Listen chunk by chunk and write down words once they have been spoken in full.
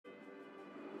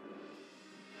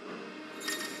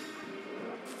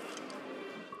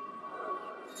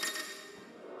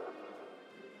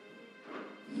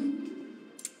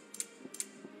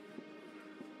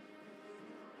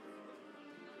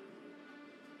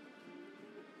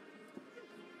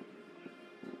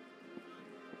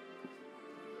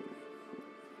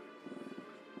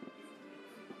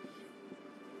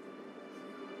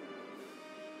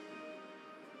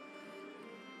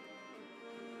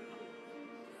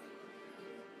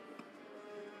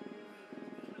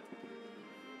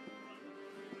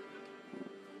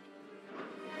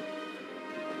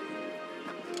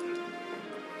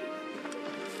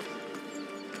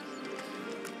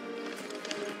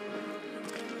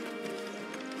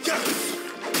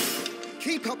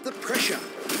Keep up the pressure.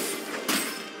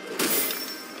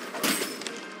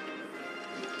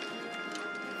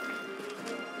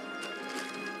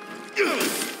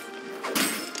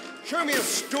 Show me a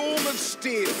storm of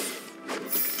steel.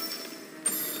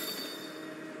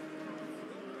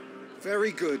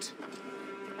 Very good.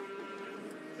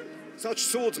 Such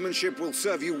swordsmanship will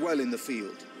serve you well in the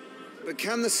field. But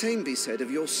can the same be said of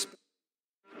your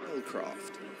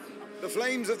spellcraft? The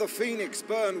flames of the Phoenix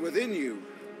burn within you.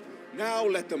 Now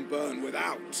let them burn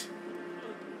without.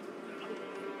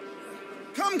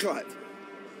 Come, Clive.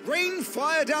 Rain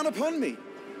fire down upon me.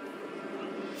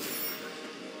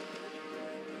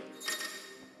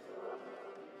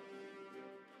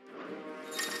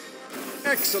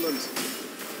 Excellent.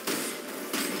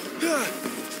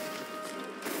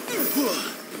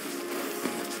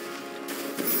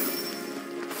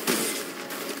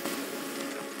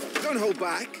 Don't hold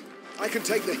back. I can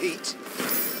take the heat.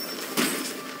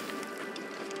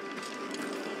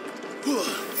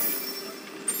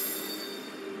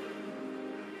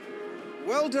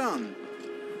 Well done.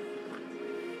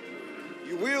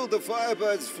 You wield the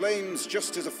Firebird's flames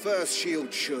just as a first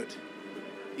shield should.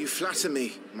 You flatter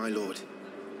me, my lord.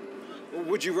 Or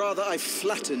would you rather I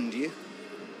flattened you?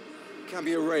 Can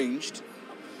be arranged.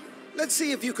 Let's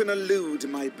see if you can elude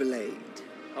my blade.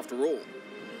 After all,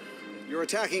 your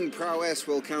attacking prowess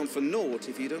will count for naught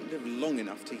if you don't live long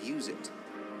enough to use it.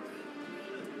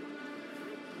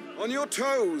 On your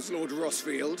toes, Lord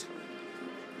Rossfield.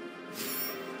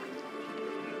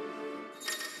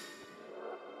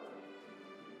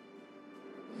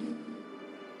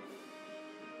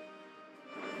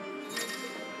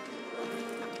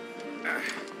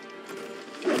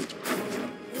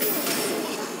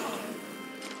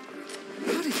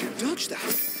 How did you dodge that?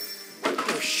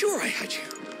 I was sure I had you.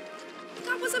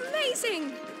 That was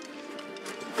amazing!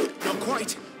 Not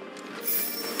quite.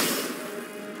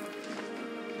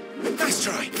 Nice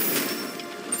try.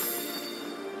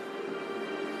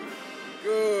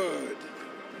 Good.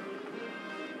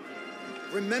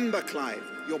 Remember, Clive,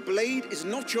 your blade is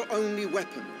not your only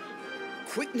weapon.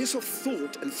 Quickness of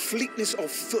thought and fleetness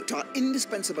of foot are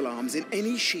indispensable arms in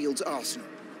any shield's arsenal.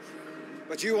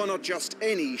 But you are not just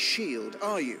any shield,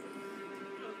 are you?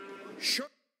 Show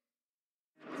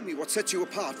me what sets you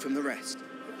apart from the rest.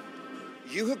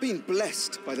 You have been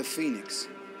blessed by the Phoenix,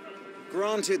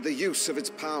 granted the use of its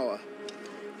power.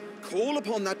 Call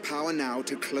upon that power now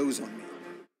to close on me.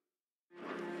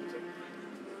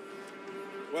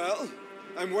 Well,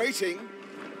 I'm waiting.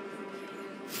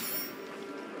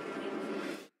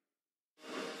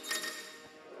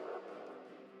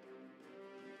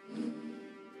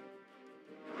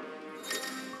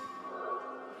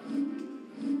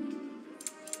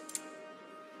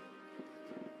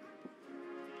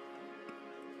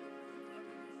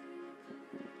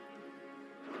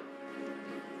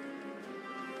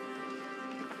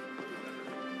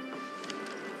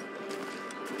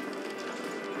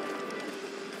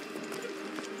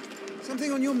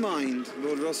 Something on your mind,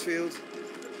 Lord Rossfield?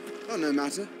 Oh, no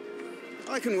matter.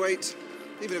 I can wait,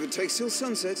 even if it takes till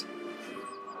sunset.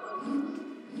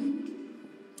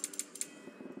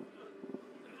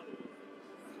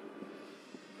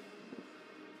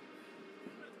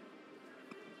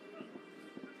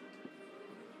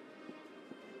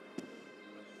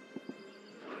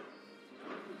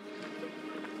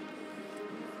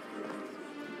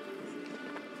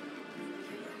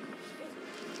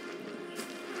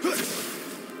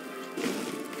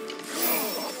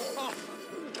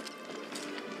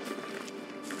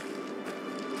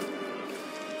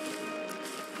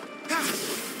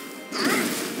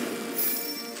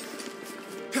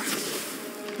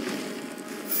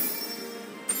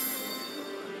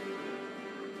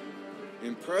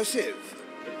 Impressive.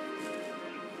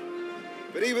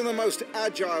 But even the most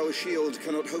agile shield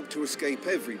cannot hope to escape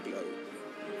every blow.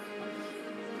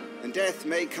 And death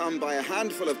may come by a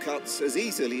handful of cuts as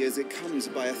easily as it comes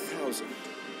by 1,000.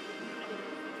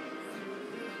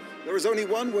 There is only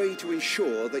one way to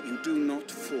ensure that you do not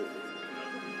fall.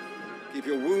 Keep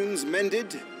your wounds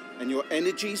mended and your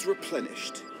energies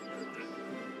replenished.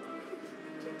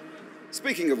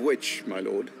 Speaking of which, my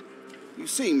lord, you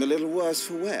seem a little worse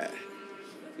for wear.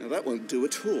 Now that won't do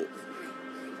at all.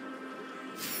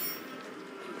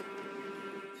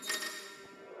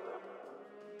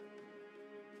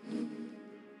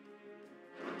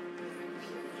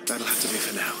 That'll have to be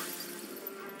for now.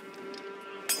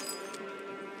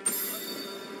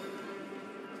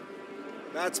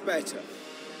 That's better.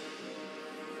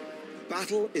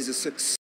 Battle is a success.